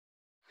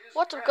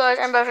What's up, guys?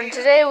 I'm back, and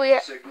today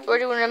we're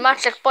doing a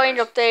match like bind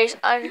update,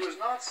 and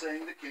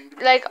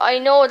like I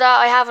know that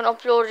I haven't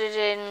uploaded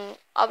in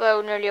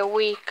about nearly a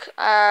week,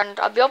 and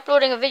I'll be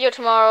uploading a video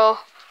tomorrow.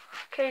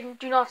 Okay,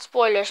 do not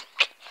spoil it.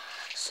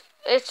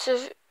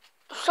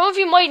 Some of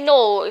you might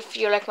know if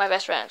you're like my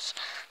best friends.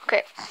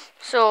 Okay,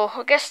 so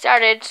we'll get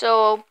started.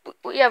 So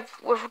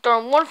we've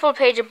done one full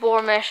page of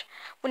Bournemouth.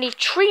 We need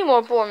 3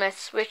 more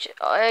Bournemouths, which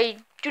I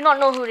do not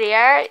know who they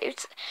are.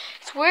 It's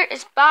weird.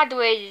 It's bad the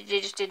way they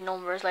just did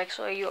numbers, like,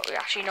 so you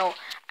actually know.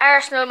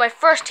 Arsenal, my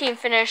first team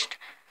finished.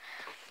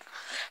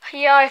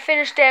 Yeah, I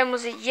finished them,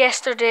 was it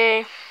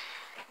yesterday?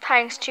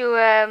 Thanks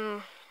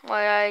to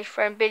my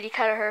friend Billy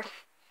Kelleher.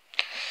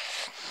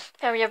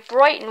 Then we have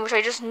Brighton, which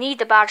I just need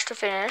the badge to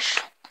finish.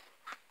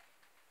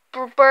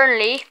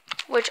 Burnley,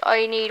 which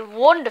I need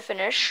 1 to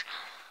finish,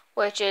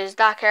 which is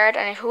that card.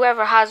 And if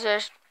whoever has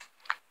it,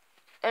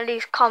 at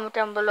least comment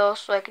down below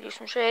so I can do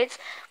some shades.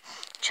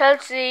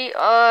 Chelsea,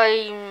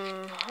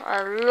 I'm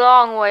a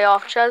long way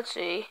off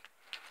Chelsea.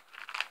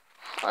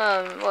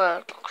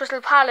 Well,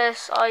 Crystal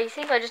Palace, I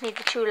think I just need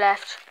the 2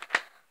 left.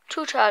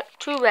 Two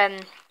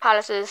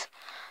Palaces.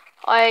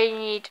 I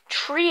need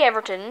 3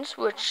 Evertons,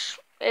 which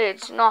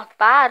is not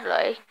bad,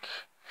 like.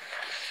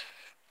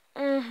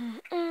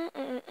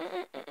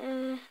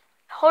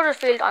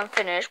 Huddersfield, I'm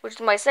finished, which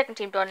is my 2nd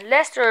team done.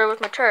 Leicester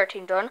was my 3rd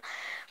team done.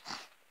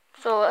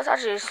 So that's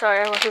actually, sorry,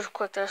 I went too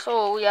quick there.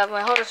 So we have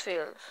my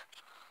Huddersfield.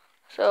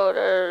 So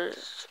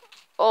there's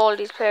all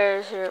these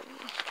players here.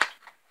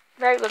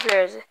 Very good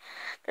players.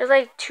 There's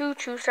like 2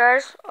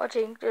 2-stars, I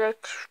think. There's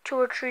like 2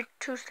 or 3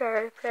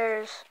 2-star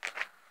players.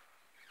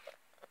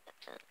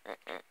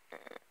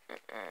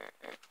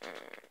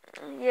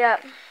 Yeah.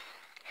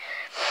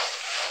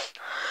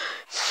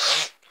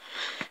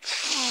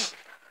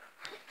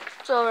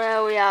 So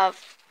now we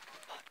have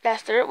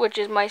Leicester, which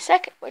is my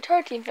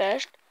 3rd team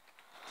finished.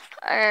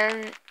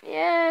 And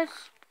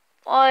yes,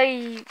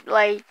 I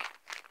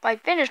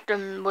finished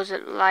them, was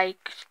it like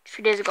a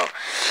few days ago.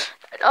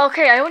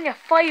 Okay, I only have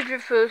 5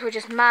 Liverpools, which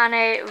is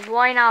Mane,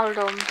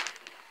 Wijnaldum,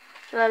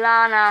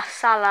 Lallana,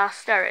 Salah,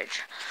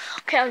 Sturridge.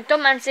 Okay, I'm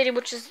done Man City,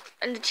 which is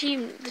in the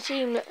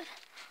team,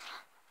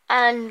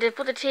 and they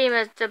put the team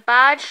as the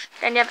badge.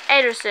 Then you have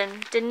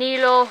Ederson,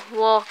 Danilo,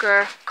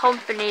 Walker,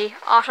 Company,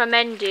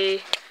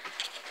 Otamendi,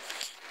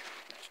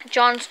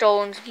 John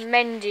Stones,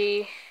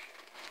 Mendy,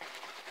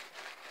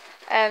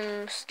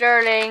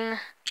 Sterling,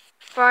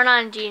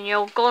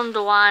 Fernandinho,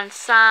 Gundogan,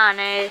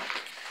 Sane,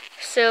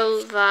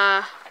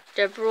 Silva,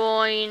 De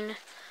Bruyne,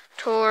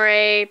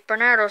 Torre,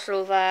 Bernardo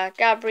Silva,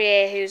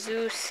 Gabriel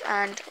Jesus,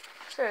 and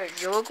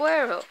Sergio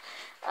Aguero.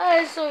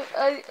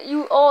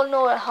 You all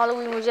know that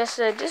Halloween was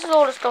yesterday. This is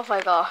all the stuff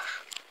I got.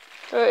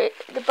 So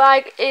the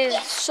bag is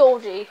so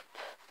deep.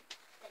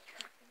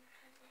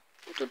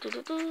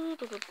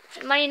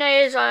 Man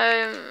United,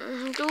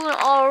 I'm doing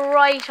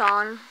alright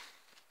on.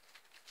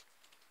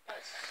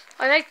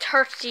 I like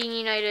 13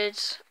 United.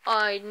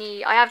 I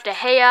have De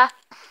Gea,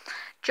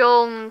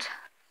 Jones,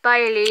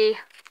 Bailey,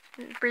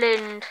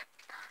 Blind,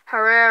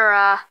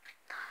 Herrera,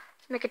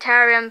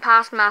 Mkhitaryan,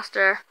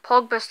 Passmaster,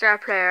 Pogba, star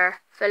player,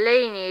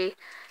 Fellaini,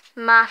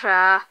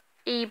 Mata,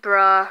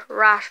 Ibra,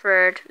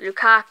 Rashford,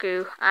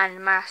 Lukaku,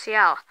 and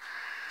Martial.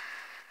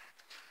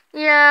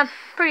 Yeah,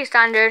 pretty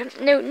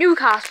standard.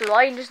 Newcastle,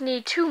 I just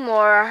need 3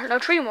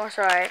 more,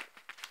 sorry.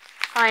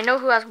 I know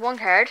who has 1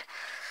 card.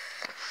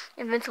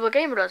 Invincible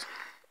Gamer does.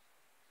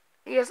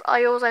 Yes,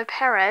 I also have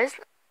Perez.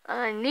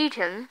 I need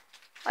him.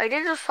 I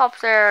did just swap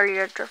there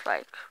earlier, just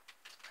like.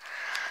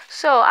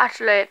 So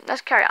actually,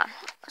 let's carry on.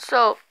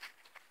 So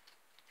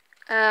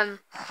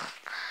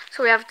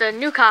we have the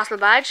Newcastle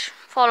badge,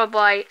 followed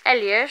by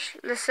Elliott,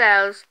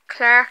 Lascelles,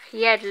 Clark,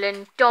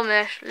 Yedlin,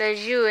 Dummett,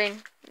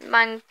 Lejeune,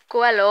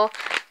 Manguello,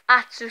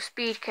 Atsu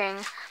Speed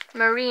King,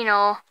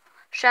 Marino,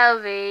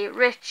 Shelby,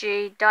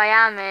 Ritchie,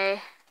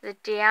 Diame,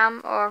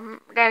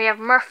 then we have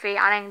Murphy,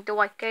 and then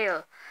Dwight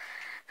Gale.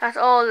 That's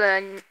all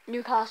the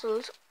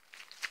Newcastles.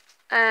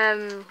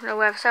 Now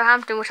we have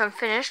Southampton, which I'm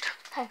finished.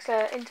 Thanks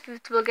to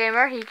Invincible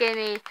Gamer, he gave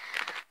me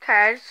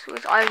cards,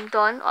 which I'm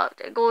done.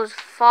 It goes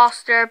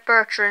Foster,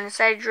 Bertrand,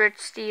 Cedric,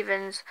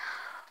 Stevens,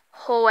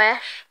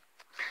 Hoet,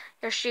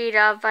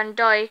 Yoshida, Van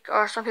Dijk,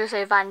 or some people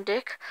say Van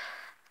Dijk,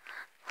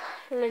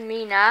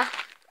 Lemina,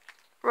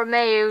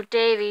 Romeo,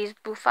 Davies,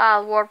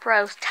 Buffal,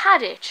 Ward-Prowse,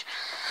 Tadic.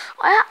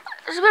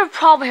 There's a bit of a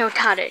problem here with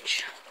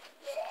Tadic.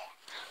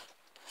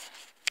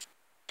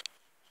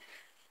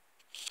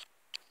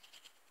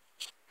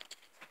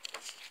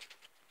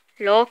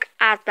 Look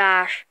at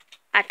that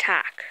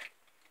attack.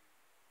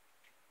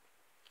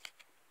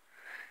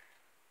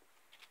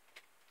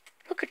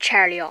 Look at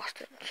Charlie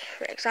Austin,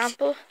 for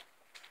example.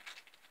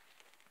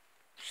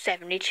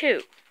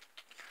 72.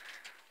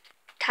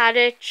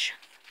 Tadic,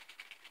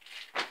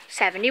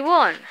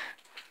 71.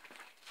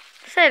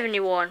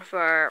 71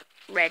 for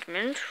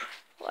Redmond.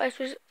 What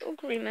was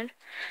agreement?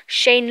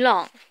 Shane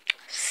Long,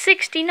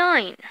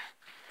 69.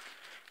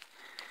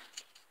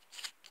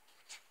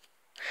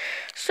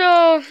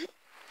 So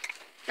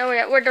now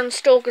we're done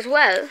Stoke as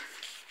well.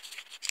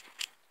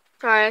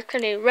 Sorry, that's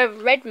kind of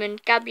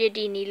Redmond,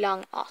 Gabbiadini,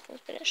 Long, Austin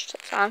finished.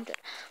 Southampton.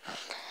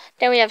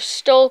 Then we have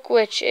Stoke,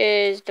 which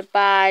is the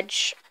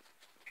badge.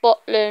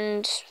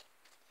 Butland,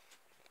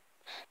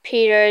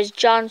 Peters,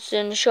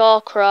 Johnson,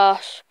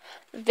 Shawcross,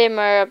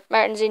 Vimmer,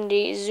 Martins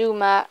Indy,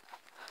 Zuma,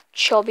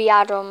 Chubby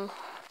Adam,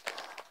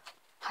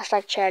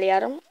 hashtag Charlie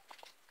Adam,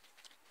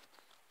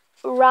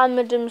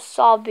 Ramadan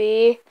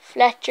Sobby,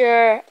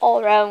 Fletcher,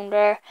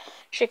 all-rounder,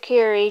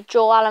 Shaqiri,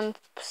 Joe Allen,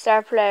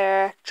 star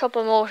player,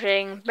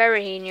 Choupo-Moting,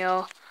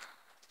 Berahino,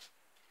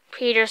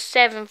 Peters,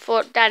 7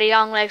 foot, Daddy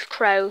Longlegs,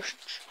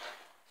 Crouch,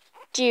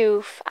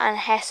 Diouf, and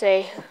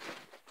Hesse.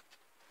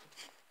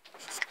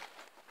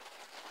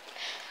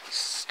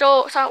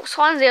 So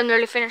Swansea I'm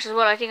nearly finished as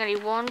well. I think I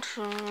need 1,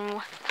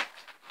 2...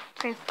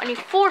 I need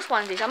 4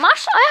 Swanseas.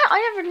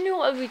 I never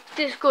knew I would be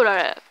this good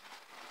at it.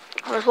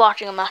 I was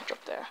watching a match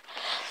up there.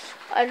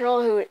 I don't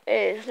know who it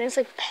is. I think it's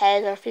like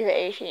Pez or FIFA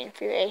 18.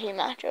 FIFA 18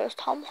 match. It was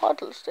Tom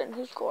Huddleston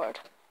who scored.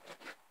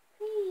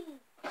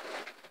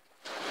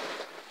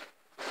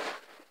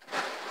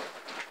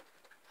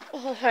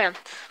 Oh, sorry.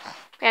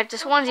 We have the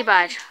Swansea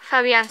badge.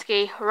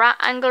 Fabianski,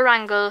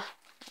 Wrangle,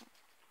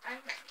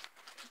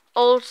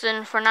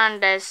 Olsen,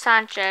 Fernandez,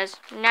 Sanchez,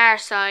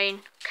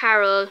 Narsine,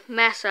 Carroll,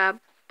 Mesa,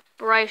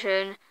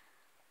 Brighton,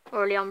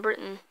 or Leon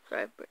Britton,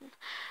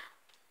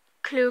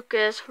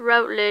 Clucas,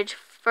 Routledge,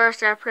 first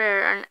star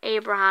player, and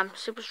Abraham,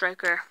 super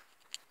striker.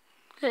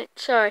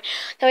 Sorry.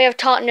 Then we have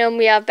Tottenham,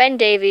 we have Ben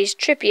Davies,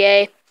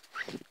 Trippier,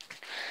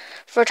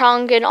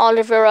 Vertonghen,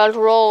 Alderweireld,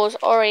 Rose,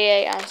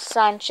 Aurier, and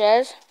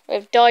Sanchez. We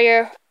have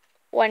Dyer,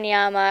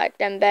 Wanyama,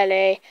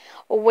 Dembele,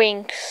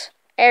 Winks,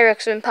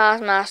 Ericsson,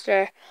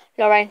 Passmaster,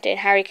 Llorente, and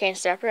Harry Kane,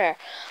 star player.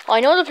 I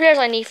know the players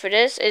I need for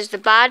this is the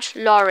badge,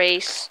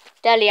 Lloris,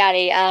 Dele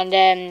Alli,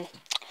 and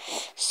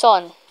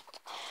Son.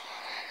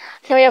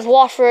 Now we have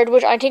Watford,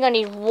 which I think I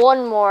need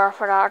 1 more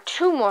for that, or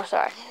 2 more,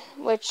 sorry.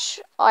 Which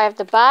I have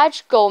the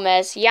badge,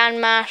 Gomez,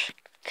 Janmat,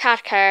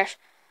 Cathcart,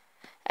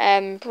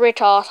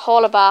 Britos,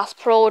 Hollabass,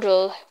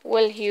 Prodel,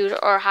 Will Hughes,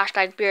 or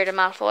hashtag Bearded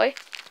Malfoy.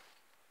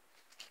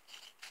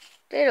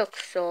 They look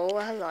so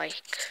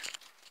alike.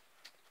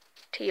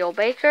 Theo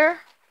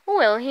Baker,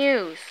 Will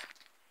Hughes.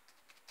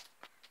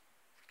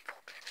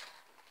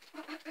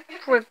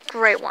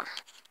 Great one.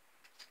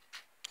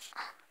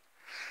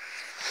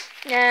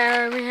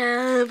 Now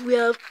we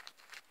have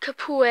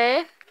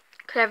Capoue,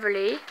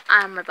 Cleverly,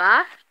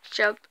 Amrabat,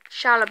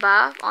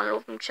 Chalobah on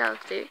loan from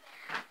Chelsea,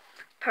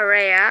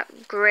 Pereira,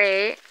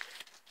 Gray,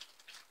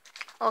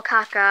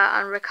 Okaka,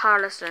 and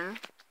Richarlison.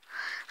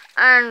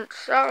 And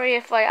sorry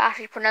if I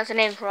actually pronounce the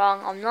names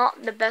wrong. I'm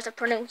not the best at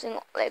pronouncing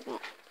like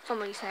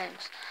some of these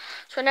names.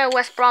 So now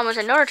West Brom is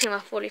another team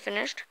I've fully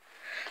finished.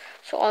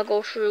 So I'll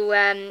go through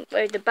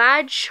the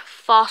badge,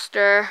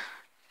 Foster,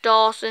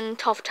 Dawson,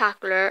 tough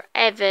tackler,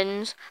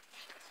 Evans,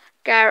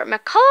 Garrett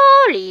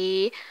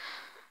McCauley,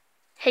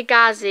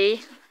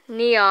 Higazi,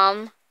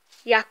 Neom,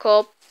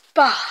 Jakob,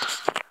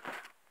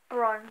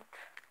 Brunt,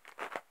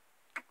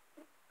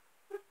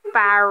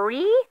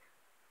 Barry,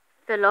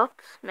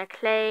 Phillips,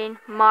 McLean,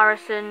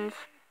 Morrisons,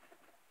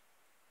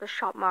 the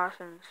shop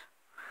Morrisons,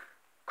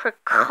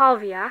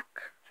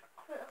 Krakowiak,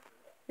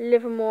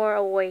 Livermore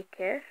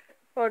Awake,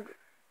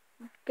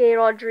 Gay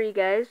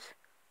Rodriguez,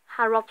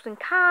 Harrobson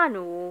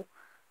Kanu,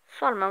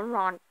 Solomon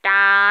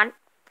Rondon.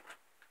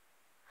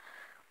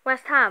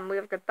 West Ham, we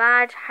have the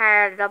badge,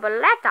 Hard,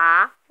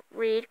 Zabaleta,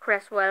 Reed,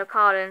 Cresswell,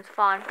 Collins,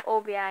 Font,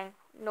 Obiang,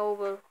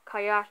 Noble,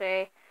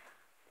 Coyote,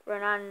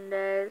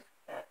 Fernandez,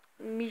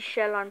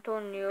 Michel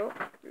Antonio,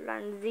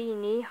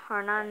 Lanzini,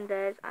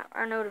 Hernandez,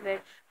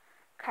 Arnautovic,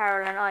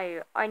 Carroll, and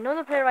Ayew. I know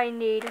the player I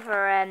need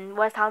for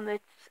West Ham,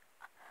 it's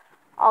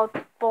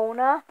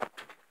Altbona.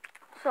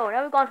 So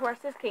now we've gone to our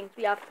Sis Kings.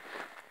 We have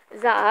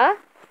Zaha,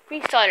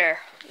 Freestyler,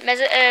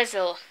 Mesut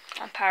Ozil,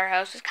 and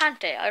Powerhouse is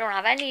Kante. I don't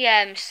have any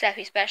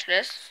Seppi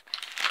specialists.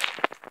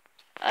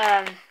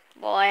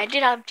 Well, I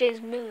did have James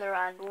Milner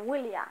and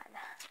Willian.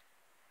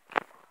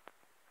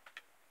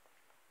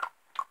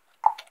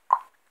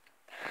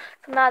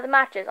 So now the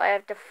matches. I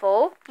have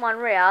Defoe,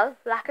 Monreal,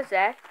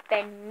 Lacazette,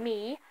 then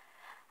me,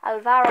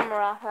 Alvaro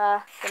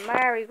Morata,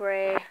 Damari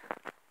Gray.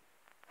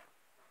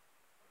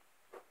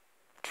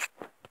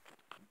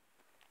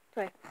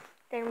 Sorry.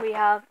 Then we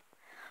have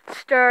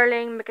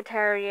Sterling,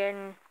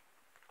 Mkhitaryan,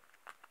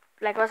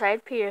 like I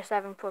said, Peter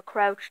 7 foot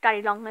Crouch,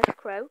 Daddy Longlegs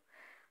Crouch,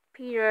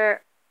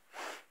 Peter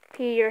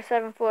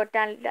 7 foot,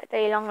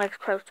 Daddy Longlegs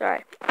Crouch,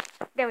 sorry.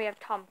 Then we have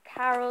Tom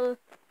Carroll,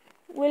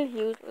 Will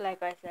Hughes,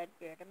 like I said,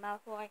 Bearded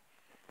Malfoy,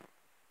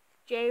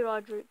 Gay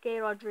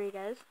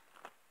Rodriguez,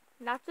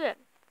 and that's it.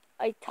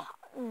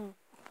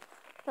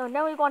 So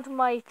now we go on to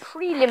my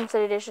 3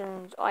 limited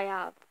editions. I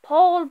have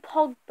Paul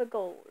Pogba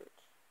Gold,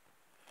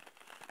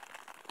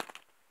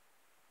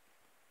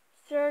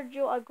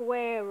 Sergio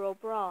Aguero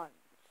Bronze,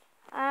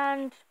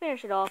 and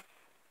finish it off,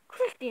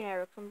 Christian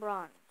Eriksen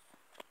Bronze.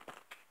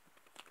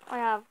 I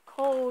have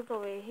codes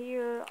over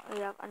here. I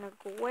have an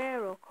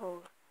Aguero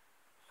code.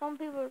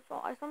 Something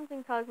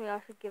tells me I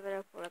should give it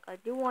up for it. I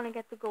do want to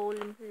get the gold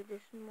limited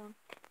edition one,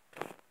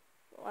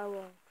 so I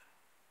won't.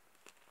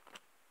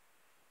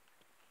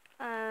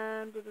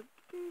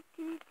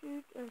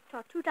 and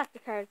two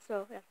tactic cards.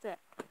 So that's it.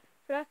 So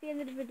that's the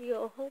end of the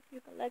video. I hope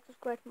you can like,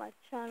 subscribe to my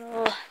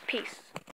channel. Peace.